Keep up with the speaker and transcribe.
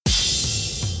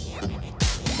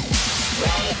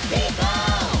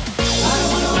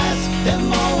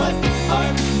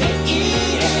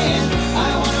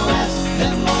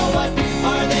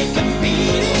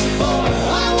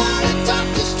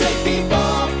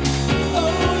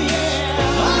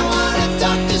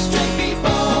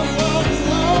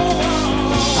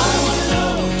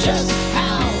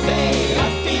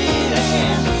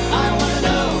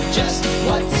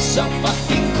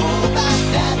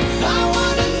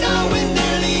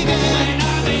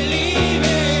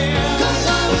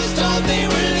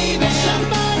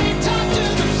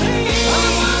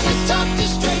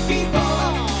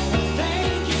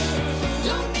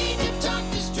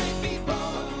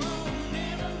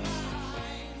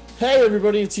Hey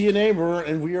everybody, it's Ian Aber,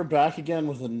 and we are back again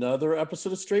with another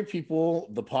episode of Straight People,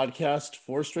 the podcast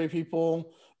for straight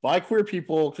people, by queer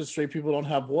people, because straight people don't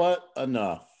have what?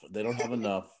 Enough. They don't have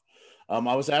enough. I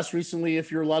was asked recently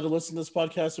if you're allowed to listen to this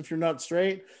podcast if you're not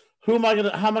straight. How am I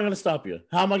gonna stop you?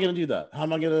 How am I gonna do that? How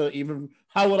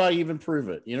would I even prove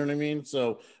it? You know what I mean?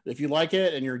 So if you like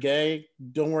it and you're gay,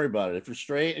 don't worry about it. If you're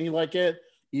straight and you like it,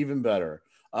 even better.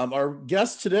 Our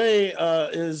guest today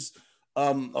is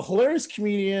a hilarious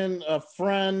comedian, a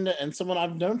friend, and someone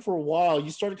I've known for a while. You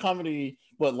started comedy,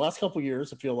 what, last couple of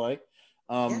years, I feel like.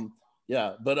 Yeah.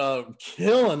 Yeah, but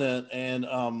killing it, and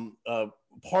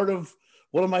part of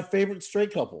one of my favorite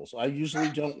straight couples. I usually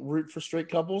don't root for straight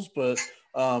couples, but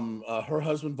her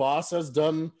husband Voss has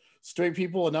done straight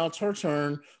people, and now it's her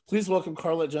turn. Please welcome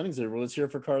Carlette Jennings. Everyone's here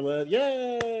for Carlette.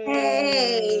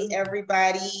 Hey, Yay!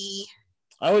 everybody.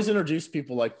 I always introduce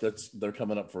people like they're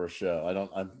coming up for a show. I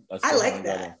I still like haven't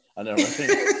done that. it. I know,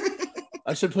 right?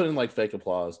 I should put in like fake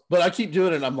applause, but I keep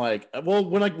doing it. And I'm like, well,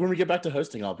 when we get back to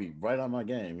hosting, I'll be right on my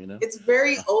game, you know? It's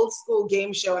very old school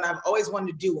game show, and I've always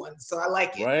wanted to do one, so I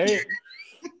like it. Right?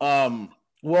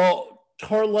 Well,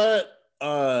 Carlette,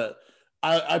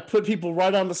 I put people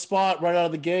right on the spot, right out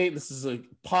of the gate. This is a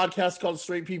podcast called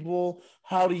Straight People.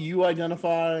 How do you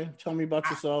identify? Tell me about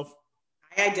yourself.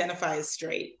 I identify as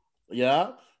straight.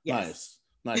 Yeah, Yes.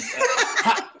 nice.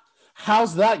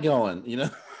 How's that going? You know.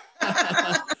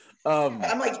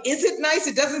 I'm like, is it nice?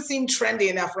 It doesn't seem trendy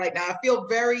enough right now. I feel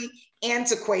very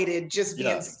antiquated just being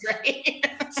Yeah. straight.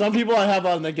 Some people I have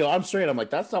on, and they go, "I'm straight." I'm like,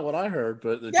 "That's not what I heard,"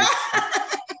 but it just.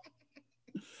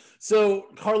 So,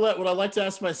 Carlette, what I like to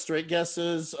ask my straight guests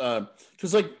is,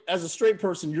 because like as a straight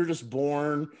person, you're just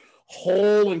born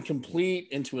whole and complete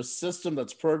into a system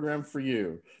that's programmed for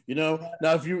you. You know.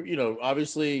 Now, if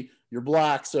obviously you're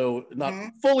black, so not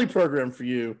fully programmed for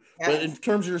you, but in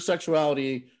terms of your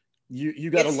sexuality, you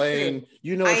got a lane. True.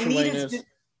 You know what your lane is.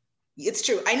 It's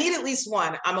true. I need at least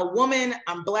one. I'm a woman.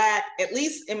 I'm black. At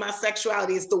least in my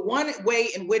sexuality, it's the one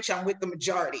way in which I'm with the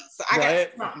majority. So I got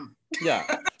something.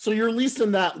 Yeah. So you're at least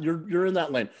in that. You're in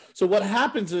that lane. So what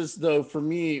happens is, though, for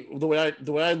me, the way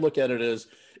I look at it is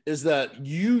that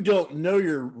you don't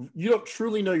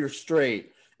truly know you're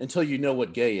straight until you know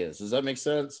what gay is. Does that make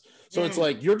sense? So it's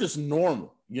like you're just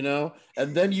normal, you know,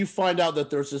 and then you find out that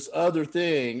there's this other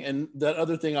thing, and that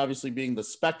other thing obviously being the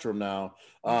spectrum now.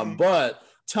 But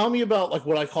tell me about like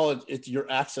what I call it's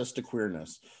your access to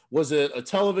queerness. Was it a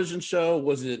television show?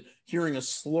 Was it hearing a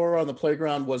slur on the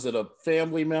playground? Was it a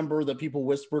family member that people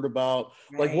whispered about?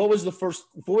 Right. Like what was the first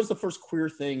queer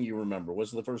thing you remember?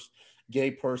 Was it the first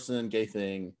gay person, gay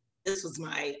thing? This was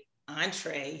my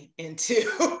entree into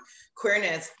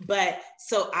queerness. But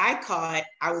so I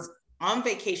was on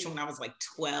vacation when I was like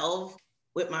 12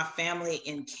 with my family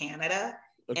in Canada.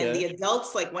 Okay. And the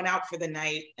adults like went out for the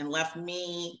night and left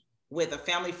me with a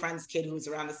family friend's kid who was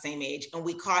around the same age. And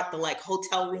we caught the like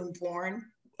hotel room porn.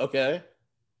 Okay.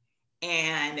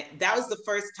 And that was the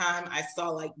first time I saw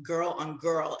like girl on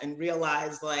girl and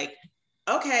realized like,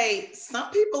 okay,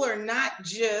 some people are not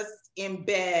just in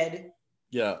bed.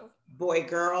 Yeah. Boy,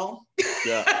 girl.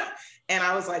 Yeah. And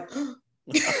I was like,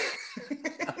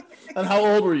 And how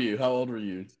old were you? I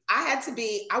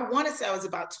want to say I was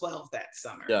about 12 that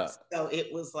summer. Yeah. So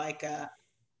it was like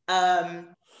now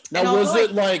was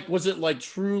it like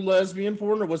true lesbian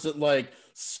porn, or was it like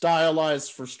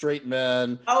stylized for straight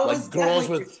men? Oh, like girls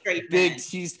with big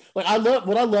teeth. Like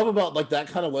what I love about like that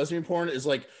kind of lesbian porn is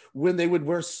like when they would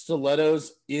wear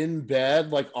stilettos in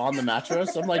bed, like on the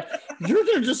mattress. I'm like, you're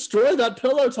gonna destroy that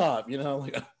pillow top, you know?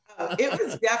 Like it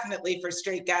was definitely for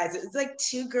straight guys. It was like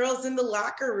two girls in the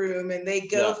locker room, and they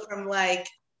go from like,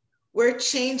 we're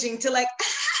changing to like,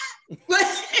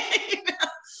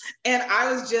 and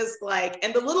I was just like,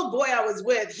 and the little boy I was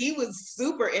with, he was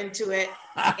super into it.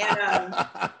 And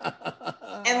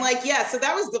like, yeah, so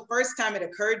that was the first time it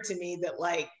occurred to me that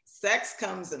like sex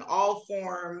comes in all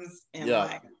forms, and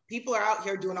like people are out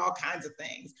here doing all kinds of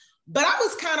things. But I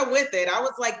was kind of with it. I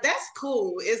was like, that's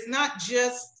cool. It's not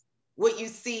just what you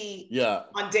see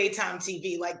on daytime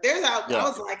TV. Like I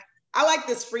was like, I like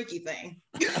this freaky thing.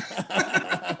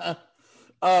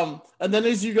 And then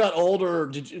as you got older,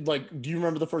 do you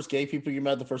remember the first gay people you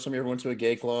met, the first time you ever went to a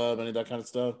gay club, any of that kind of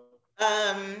stuff?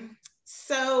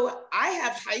 So I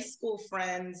have high school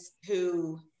friends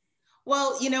who,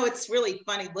 well, you know, it's really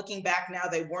funny looking back now,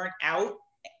 they weren't out,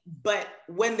 but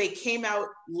when they came out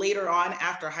later on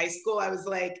after high school, I was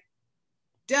like,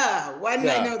 duh, why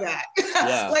didn't I know that?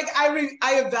 Like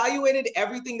I evaluated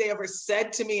everything they ever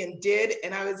said to me and did,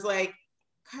 and I was like,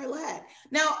 Carlette.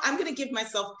 Now I'm going to give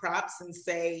myself props and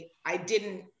say I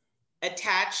didn't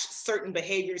attach certain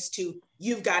behaviors to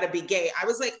you've got to be gay. I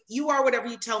was like, you are whatever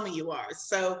you tell me you are.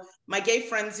 So my gay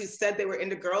friends who said they were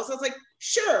into girls, I was like,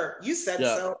 sure, you said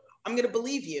Yeah. so. I'm going to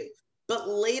believe you. But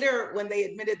later, when they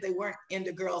admitted they weren't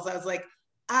into girls, I was like,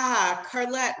 ah,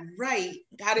 Carlette, right.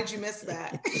 How did you miss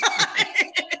that?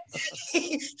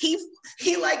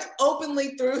 he like openly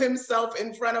threw himself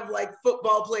in front of like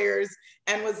football players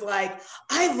and was like,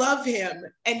 I love him.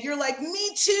 And you're like,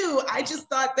 me too. I just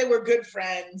thought they were good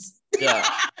friends. Yeah.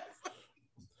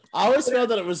 I always felt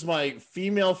that it was my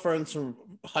female friends from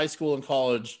high school and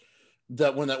college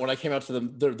that when I came out to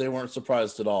them, they weren't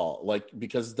surprised at all. Like,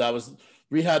 because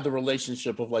we had the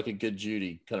relationship of like a good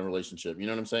Judy kind of relationship. You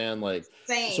know what I'm saying? Like,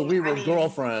 so Same. we I were mean,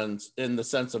 girlfriends in the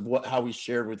sense of how we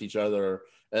shared with each other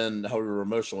and how we were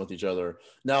emotional with each other.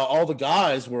 Now, all the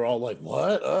guys were all like,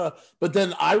 what? But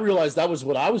then I realized that was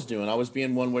what I was doing. I was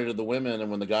being one way to the women. And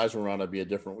when the guys were around, I'd be a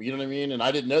different, you know what I mean? And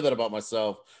I didn't know that about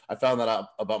myself. I found that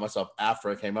out about myself after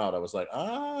I came out. I was like,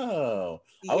 oh,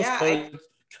 I was yeah,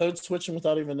 code switching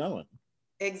without even knowing.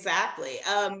 exactly.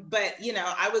 But you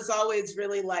know, I was always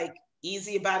really like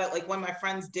easy about it. Like when my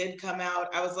friends did come out,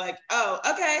 I was like, oh,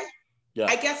 okay. Yeah.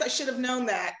 I guess I should have known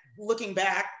that looking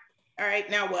back. All right,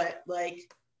 now what? Like,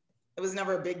 it was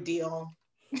never a big deal.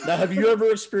 Now, have you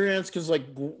ever experienced, because like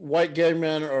white gay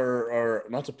men are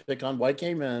not to pick on white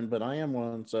gay men, but I am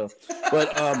one. So,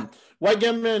 but white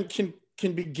gay men can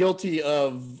be guilty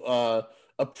of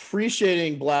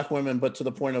appreciating black women, but to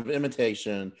the point of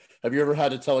imitation. Have you ever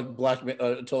had to tell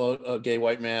tell a gay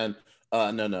white man,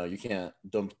 no, you can't.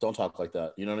 Don't talk like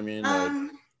that. You know what I mean? Like,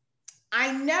 Um,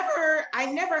 I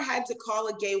never had to call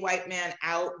a gay white man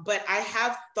out, but I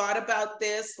have thought about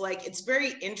this. Like, it's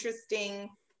very interesting.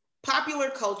 Popular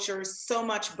culture so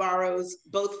much borrows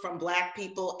both from Black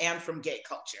people and from gay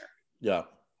culture. yeah,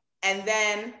 And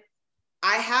then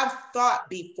I have thought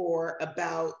before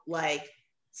about like,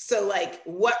 so like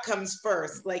what comes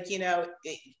first? Like, you know,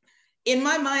 in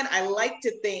my mind, I like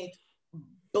to think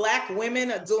Black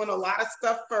women are doing a lot of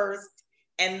stuff first,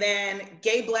 and then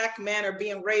gay Black men are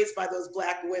being raised by those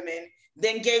Black women.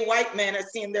 Then gay white men are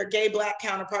seeing their gay Black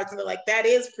counterparts and they're like, that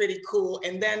is pretty cool.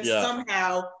 And then yeah.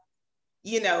 somehow,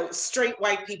 you know, straight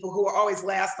white people who are always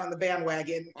last on the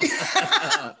bandwagon, by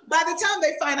the time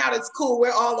they find out it's cool,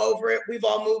 we're all over it. We've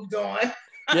all moved on.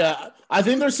 Yeah, I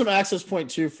think there's some access point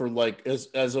too for like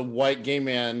as a white gay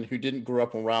man who didn't grow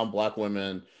up around black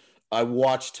women. I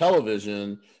watched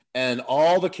television and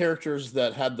all the characters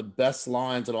that had the best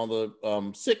lines and all the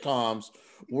sitcoms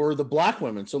were the black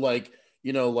women. So like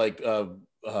like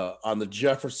on the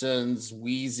Jeffersons,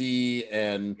 Wheezy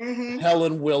and Mm-hmm.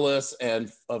 Helen Willis,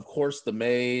 and of course the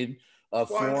maid, Florence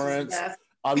is the Florence. best.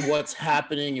 On What's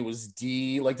Happening, it was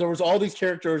D. Like there was all these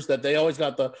characters that they always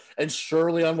got and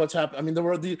Shirley on What's Happening. I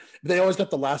mean, they always got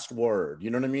the last word.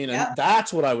 You know what I mean? Yep. And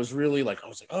that's what I was really like. I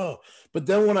was like, oh. But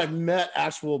then when I met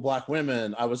actual black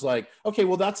women, I was like, okay,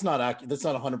 well that's not accurate. That's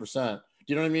not 100%. Do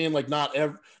you know what I mean? Like not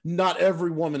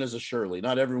every woman is a Shirley.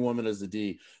 Not every woman is a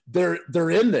D. They're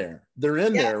in there. They're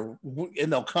in Yep. there,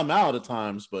 and they'll come out at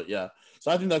times. But yeah, so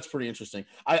I think that's pretty interesting.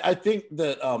 I think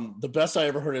that the best I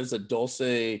ever heard is that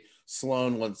Dulce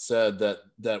Sloan once said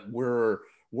that we're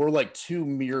like two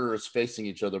mirrors facing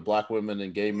each other, black women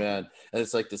and gay men, and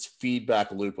it's like this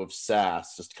feedback loop of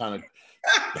sass just kind of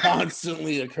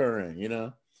constantly occurring,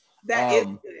 That is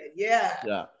good. Yeah.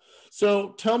 Yeah. So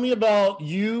tell me about,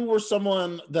 you were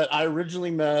someone that I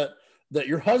originally met, that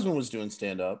your husband was doing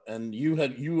stand up, and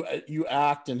you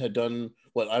act and had done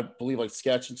what I believe like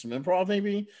sketch and some improv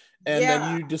maybe, and then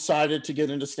Yeah. you decided to get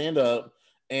into stand up.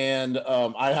 And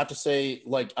I have to say,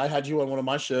 like, I had you on one of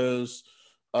my shows,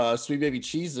 Sweet Baby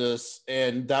Jesus,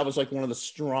 and that was like one of the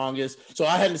strongest. So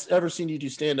I hadn't ever seen you do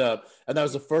stand up, and that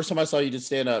was the first time I saw you did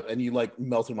stand up, and you like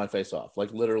melted my face off,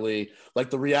 like literally, like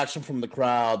the reaction from the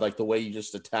crowd, like the way you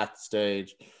just attacked the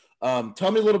stage.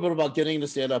 Tell me a little bit about getting into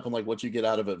stand up and like what you get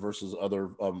out of it versus other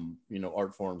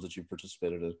art forms that you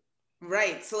participated in.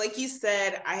 Right. So, like you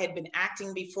said, I had been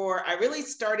acting before. I really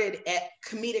started at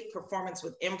comedic performance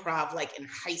with improv, like in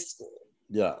high school.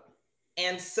 Yeah.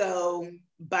 And so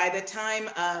by the time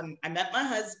I met my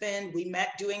husband, we met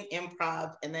doing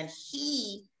improv, and then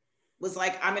he was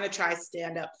like, I'm going to try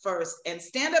stand up first. And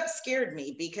stand up scared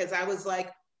me because I was like,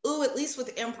 ooh, at least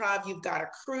with improv, you've got a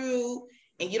crew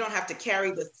and you don't have to carry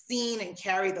the scene and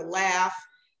carry the laugh.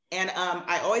 And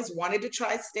I always wanted to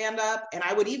try stand up, and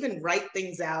I would even write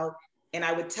things out. And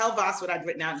I would tell Voss what I'd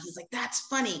written out. And he's like, that's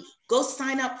funny. Go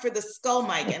sign up for the Skull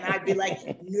Mic. And I'd be like,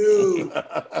 no.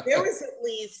 There was at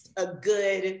least a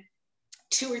good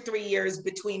 2 or 3 years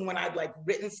between when I'd like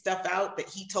written stuff out that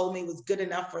he told me was good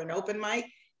enough for an open mic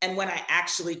and when I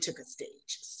actually took a stage.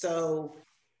 So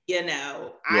You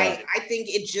know, Yeah. I think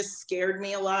it just scared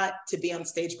me a lot to be on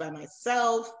stage by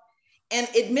myself. And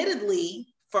admittedly,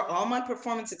 for all my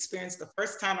performance experience, the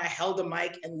first time I held a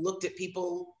mic and looked at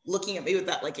people looking at me with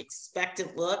that like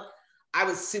expectant look, I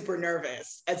was super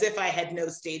nervous, as if I had no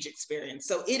stage experience.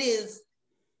 So it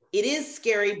is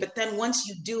scary, but then once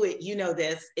you do it, you know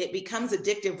this, it becomes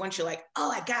addictive once you're like,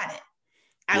 oh, I got it.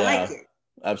 I like Yeah, it.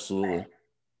 absolutely.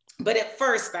 But at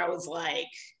first I was like,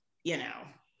 you know,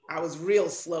 I was real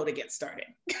slow to get started.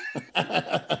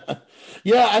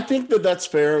 Yeah, I think that that's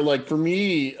fair. Like for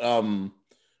me,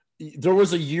 there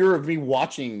was a year of me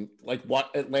watching like what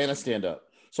Atlanta stand up.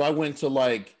 So I went to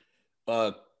like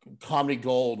uh Comedy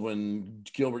Gold when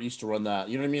Gilbert used to run that.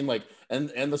 You know what I mean? Like and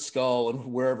the Skull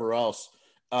and wherever else.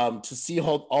 To see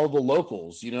all the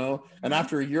locals, you know, and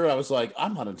after a year, I was like,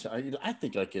 I'm not. I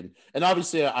think I can. And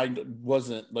obviously, I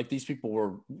wasn't like these people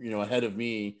were, you know, ahead of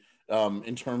me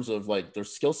in terms of like their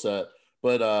skill set.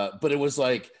 But it was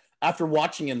like after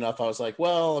watching enough, I was like,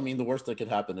 well, I mean, the worst that could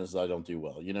happen is I don't do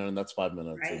well, you know, and that's 5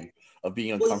 minutes Right. of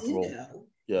being Well, uncomfortable.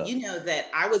 Yeah. you know that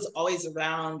I was always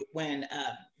around when,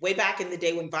 way back in the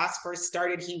day when Voss first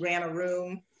started, he ran a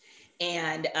room,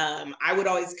 and I would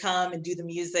always come and do the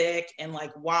music and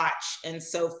like watch. And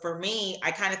so for me, I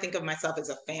kind of think of myself as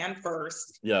a fan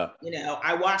first. Yeah. You know,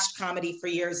 I watched comedy for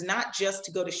years, not just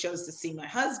to go to shows to see my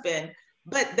husband,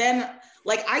 but then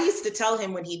like I used to tell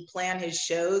him when he'd plan his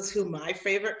shows who my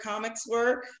favorite comics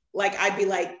were. Like I'd be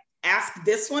like, ask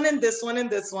this one and this one and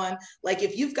this one. Like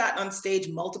if you've gotten on stage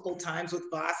multiple times with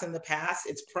Voss in the past,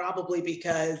 it's probably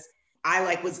because I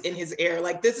like was in his ear.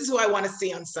 Like this is who I want to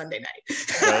see on Sunday night.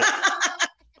 Right.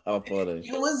 How funny.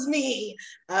 It was me.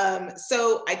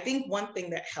 So I think one thing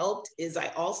that helped is I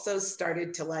also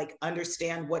started to like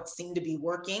understand what seemed to be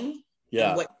working and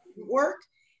Yeah. what didn't work.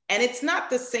 And it's not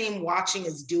the same watching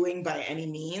as doing by any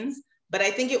means, but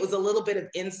I think it was a little bit of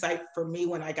insight for me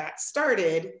when I got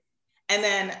started. And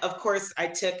then, of course, I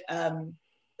took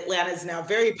Atlanta's now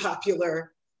very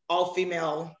popular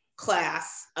all-female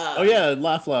class. Oh yeah,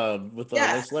 Laugh Loud with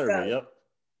Yes, Lace Larrabee. so Yep.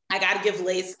 I got to give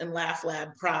Lace and Laugh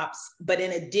Lab props. But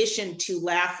in addition to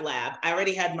Laugh Lab, I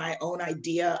already had my own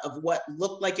idea of what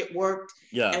looked like it worked.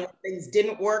 Yeah. And when things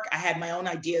didn't work, I had my own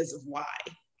ideas of why.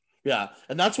 Yeah,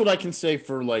 and that's what I can say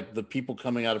for like the people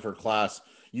coming out of her class.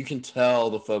 You can tell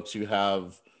the folks who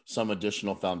have some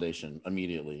additional foundation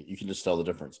immediately. You can just tell the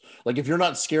difference. Like if you're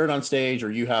not scared on stage,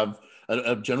 or you have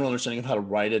a general understanding of how to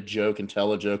write a joke and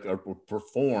tell a joke or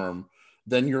perform,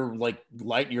 then you're like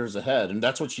light years ahead. And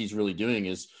that's what she's really doing,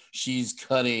 is she's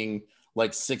cutting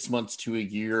like 6 months to a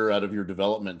year out of your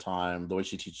development time the way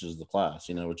she teaches the class,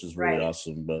 you know, which is really Right.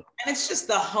 awesome. But And it's just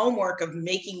the homework of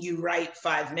making you write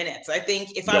 5 minutes. I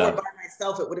think if I yeah. were by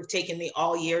myself, it would have taken me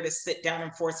all year to sit down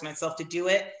and force myself to do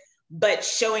it. But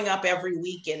showing up every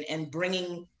week and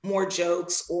bringing more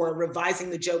jokes or revising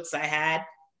the jokes I had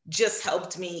just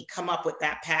helped me come up with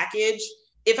that package.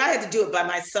 If I had to do it by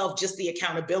myself, just the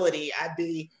accountability, I'd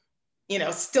be, you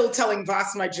know, still telling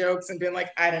Voss my jokes and being like,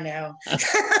 I don't know.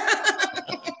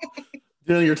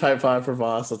 Doing your type 5 for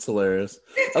Voss. That's hilarious.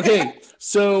 Okay,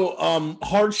 so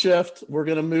hard shift. We're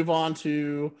gonna move on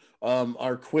to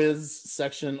our quiz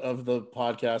section of the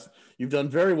podcast. You've done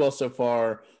very well so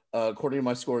far. According to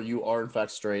my score, you are in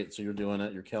fact straight, so you're doing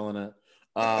it. You're killing it.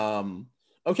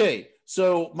 Okay,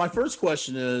 so my first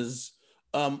question is,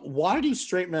 why do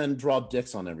straight men draw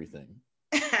dicks on everything?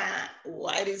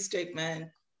 Why do straight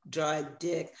men draw a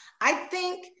dick? I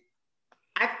think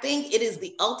it is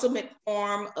the ultimate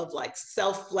form of like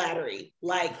self-flattery.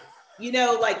 Like, you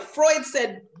know, like Freud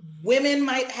said women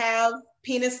might have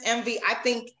penis envy. I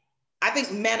think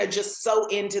men are just so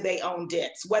into their own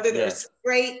dicks, whether they're Yeah.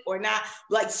 straight or not.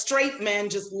 Like straight men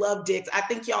just love dicks. I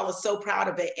think y'all are so proud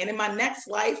of it. And in my next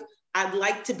life, I'd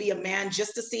like to be a man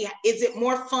just to see, is it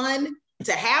more fun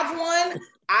to have one?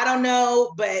 I don't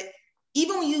know. But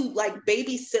even when you like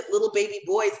babysit little baby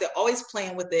boys, they're always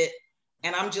playing with it.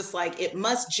 And I'm just like, it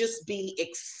must just be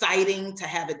exciting to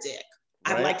have a dick.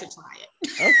 I'd Right? like to try it.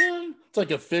 Okay. It's like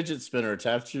a fidget spinner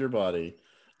attached to your body.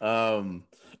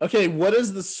 Okay, what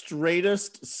is the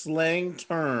straightest slang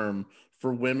term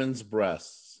for women's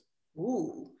breasts?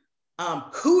 Ooh,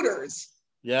 Hooters.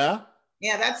 Yeah?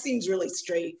 Yeah, that seems really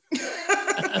straight.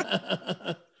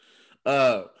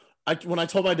 uh, when I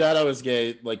told my dad I was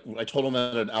gay, like I told him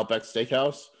at an Outback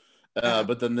Steakhouse.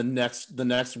 But then the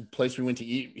next place we went to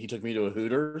eat, he took me to a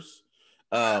Hooters.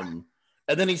 And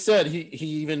then he said he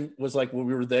even was like, when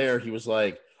we were there, he was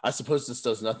like, I suppose this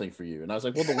does nothing for you. And I was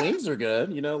like, well, the wings are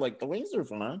good, you know, like the wings are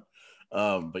fine.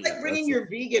 But Like yeah, bringing that's your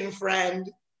vegan friend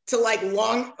to like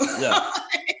long. yeah.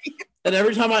 And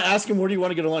every time I ask him, where do you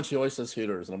want to go to lunch? He always says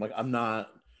Hooters. And I'm like, I'm not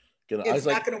It's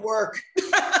not going to work.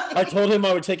 I told him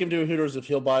I would take him to a Hooters if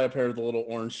he'll buy a pair of the little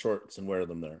orange shorts and wear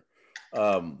them there.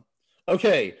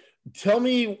 Okay, tell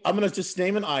me. I'm gonna just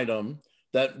name an item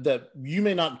that you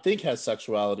may not think has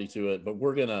sexuality to it, but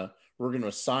we're gonna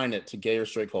assign it to gay or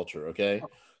straight culture. Okay,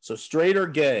 so straight or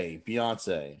gay,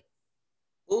 Beyonce.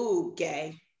 Ooh,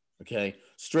 gay. Okay,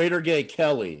 straight or gay,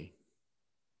 Kelly.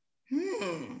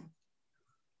 I'm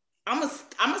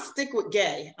gonna stick with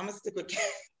gay. I'm gonna stick with gay.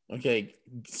 Okay,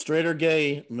 straight or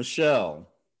gay, Michelle.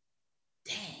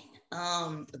 Dang.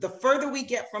 The further we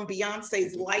get from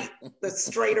Beyonce's light, the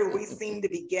straighter we seem to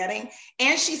be getting.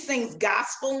 And she sings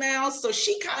gospel now, so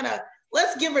she kind of,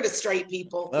 let's give her to straight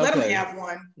people. Okay. Let them have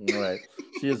one. All right.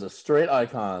 She is a straight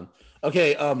icon.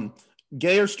 Okay,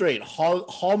 gay or straight,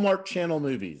 Hallmark Channel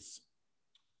movies.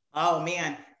 Oh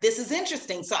man, this is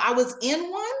interesting. So I was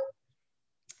in one,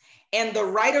 and the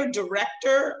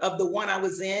writer-director of the one I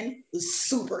was in was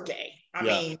super gay. I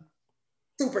mean,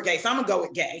 super gay. So I'm gonna go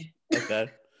with gay. Okay.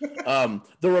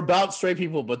 They're about straight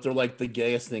people, but they're like the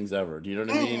gayest things ever. Do you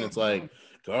know what I mean? It's like,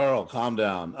 girl, calm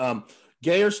down.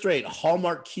 Gay or straight,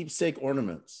 Hallmark keepsake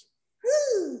ornaments.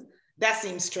 That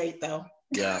seems straight though.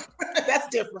 Yeah. That's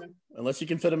different. Unless you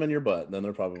can fit them in your butt, then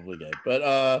they're probably gay.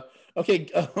 But okay,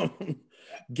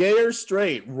 gay or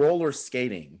straight, roller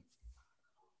skating.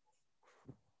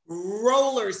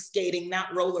 Roller skating,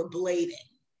 not roller blading.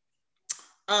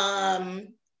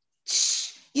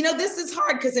 This is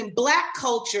hard because in Black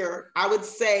culture, I would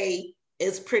say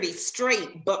is pretty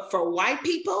straight, but for white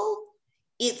people,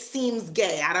 it seems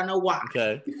gay. I don't know why.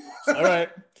 Okay. All right.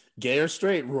 Gay or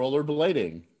straight, roller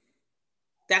blading.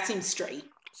 That seems straight.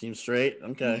 Seems straight.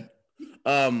 Okay.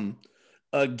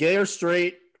 Gay or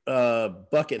straight,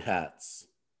 bucket hats.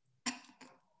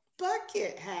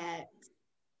 Bucket hat.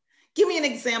 Give me an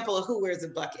example of who wears a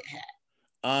bucket hat.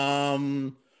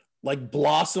 Like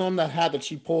Blossom, that hat that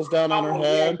she pulls down on her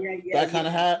head. That kind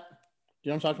of hat. You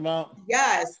know what I'm talking about?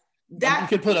 Yes.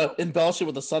 You could embellish it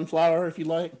with a sunflower if you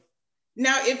like.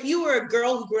 Now, if you were a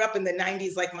girl who grew up in the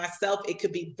 90s like myself, it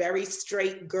could be very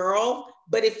straight girl.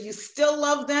 But if you still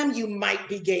love them, you might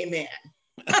be gay man.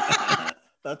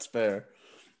 That's fair.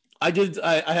 I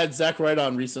had Zach Wright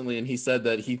on recently, and he said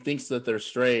that he thinks that they're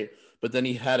straight, but then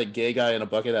he had a gay guy in a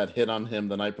bucket hat hit on him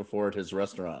the night before at his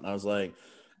restaurant. And I was like,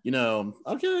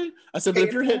 okay. I said, but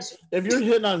if you're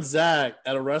hitting on Zach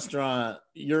at a restaurant,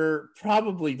 you're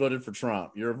probably voted for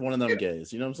Trump. You're one of them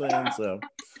gays. You know what I'm saying? So,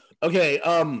 okay.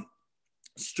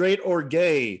 Straight or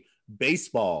gay,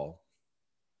 baseball.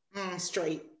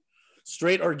 Straight.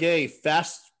 Straight or gay,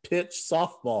 fast pitch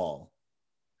softball.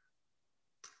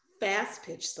 Fast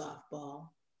pitch softball.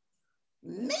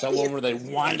 Maybe is that one where they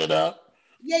wind it up?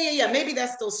 Yeah. Maybe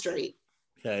that's still straight.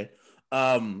 Okay.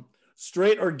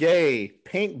 Straight or gay,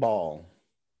 paintball.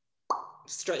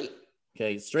 Straight.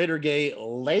 Okay. Straight or gay,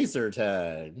 laser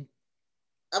tag.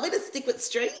 I'm gonna stick with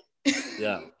straight.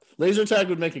 Yeah. Laser tag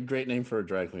would make a great name for a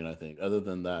drag queen, I think. Other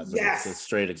than that, yes. It's a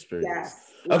straight experience.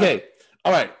 Yes. Okay.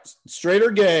 All right. Straight or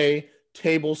gay,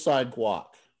 table side guac.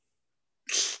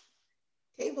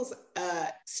 Tables,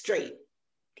 straight.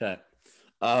 Okay.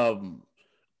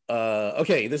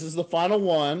 Okay. This is the final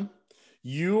one.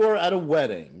 You are at a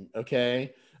wedding.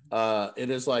 Okay. It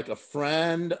is like a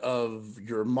friend of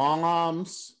your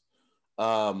mom's.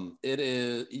 You're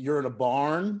in a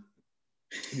barn.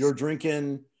 You're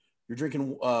drinking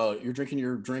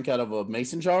your drink out of a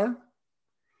mason jar.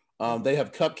 They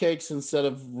have cupcakes instead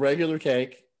of regular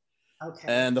cake. Okay.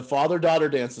 And the father-daughter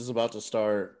dance is about to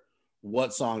start.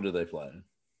 What song do they play?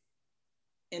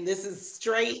 And this is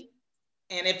straight.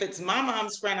 And if it's my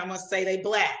mom's friend, I'm gonna say they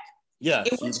Black. Yeah.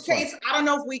 In which case, I don't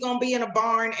know if we're gonna be in a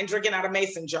barn and drinking out of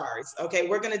mason jars. Okay,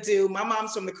 we're gonna do. My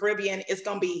mom's from the Caribbean. It's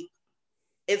gonna be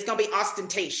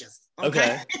ostentatious.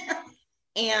 Okay.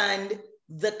 And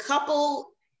the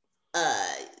couple,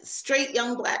 straight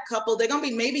young Black couple, they're gonna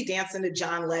be maybe dancing to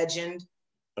John Legend.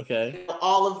 Okay.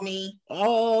 All of me.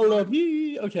 All of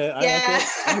me. Okay. I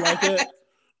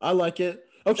like it.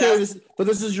 Okay. We're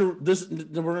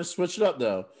gonna switch it up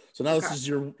though. So now this is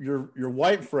your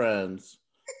white friend's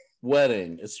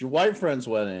wedding. It's your white friend's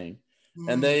wedding,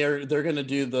 and they're gonna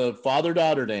do the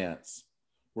father-daughter dance.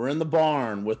 We're in the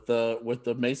barn with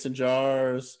the mason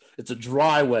jars. It's a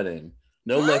dry wedding,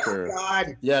 no liquor.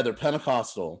 God. Yeah, they're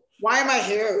Pentecostal. Why am I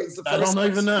here? I don't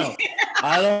even know.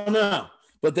 I don't know.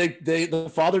 But the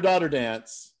father-daughter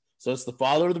dance. So it's the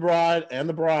father of the bride and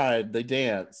the bride. They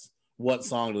dance. What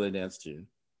song do they dance to?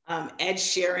 Ed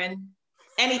Sheeran.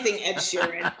 Anything Ed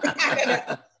Sheeran.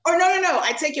 Or no.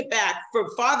 I take it back. For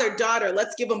father-daughter,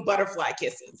 let's give them butterfly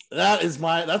kisses.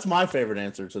 That's my favorite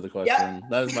answer to the question. Yep.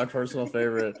 That is my personal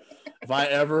favorite. If I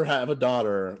ever have a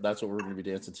daughter, that's what we're going to be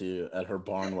dancing to at her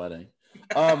barn wedding.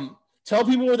 Tell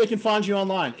people where they can find you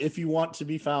online if you want to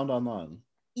be found online.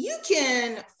 You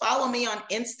can follow me on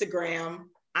Instagram.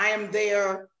 I am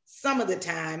there some of the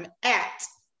time at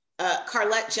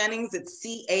Carlette Jennings. It's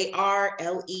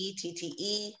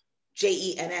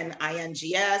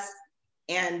CarletteJennings.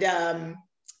 And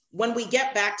when we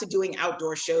get back to doing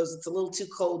outdoor shows, it's a little too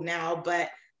cold now, but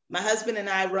my husband and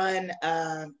I run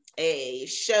a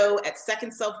show at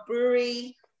Second Self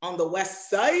Brewery on the West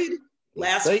Side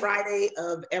last Friday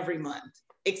of every month,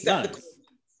 except the cold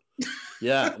months.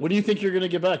 Yeah. When do you think you're going to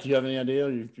get back? Do you have any idea?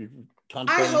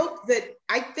 I hope that,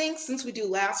 I think since we do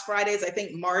last Fridays, I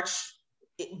think March,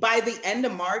 by the end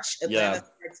of March, Atlanta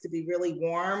starts to be really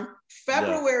warm.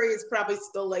 February is probably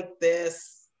still like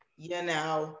this, you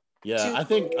know. Yeah,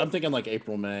 I'm thinking like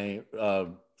April, May,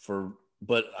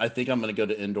 but I think I'm going to go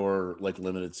to indoor, like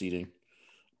limited seating.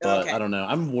 But I don't know.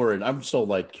 I'm worried. I'm still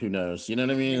like, who knows? You know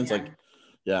what I mean? It's like,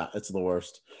 yeah, it's the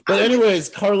worst. But anyways,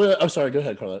 Carla, I'm sorry. Go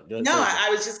ahead, Carla. I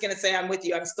was just going to say I'm with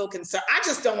you. I'm still concerned. I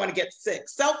just don't want to get sick.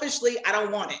 Selfishly, I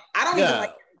don't want it. I don't even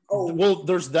like Well,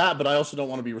 there's that, but I also don't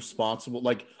want to be responsible.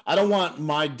 Like, I don't want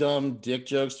my dumb dick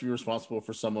jokes to be responsible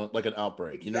for someone, like an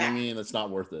outbreak. You know what I mean? That's not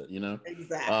worth it, you know?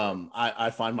 Exactly. I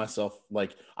find myself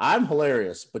like, I'm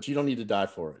hilarious, but you don't need to die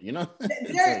for it, you know?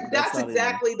 That's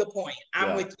exactly the point.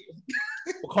 I'm with you.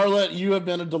 Well, Carlette, you have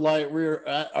been a delight. We're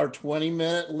at our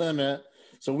 20-minute limit.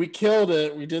 So we killed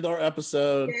it. We did our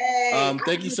episode.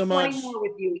 Thank you so much. More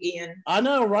with you, Ian. I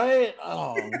know, right?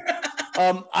 Oh.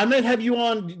 I might have you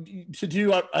on to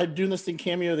do. I'm doing this thing,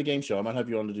 Cameo the Game Show. I might have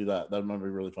you on to do that. That might be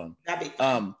really fun. That'd be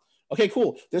fun. Okay,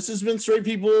 cool. This has been Straight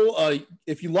People.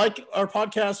 If you like our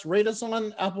podcast, rate us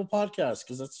on Apple Podcasts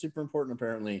because that's super important,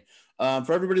 apparently.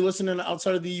 For everybody listening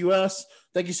outside of the U.S.,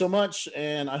 thank you so much,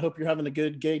 and I hope you're having a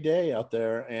good gay day out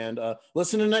there. And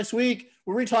listen to next week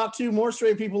where we talk to more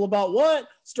straight people about what?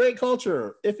 Straight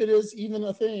culture, if it is even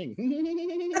a thing.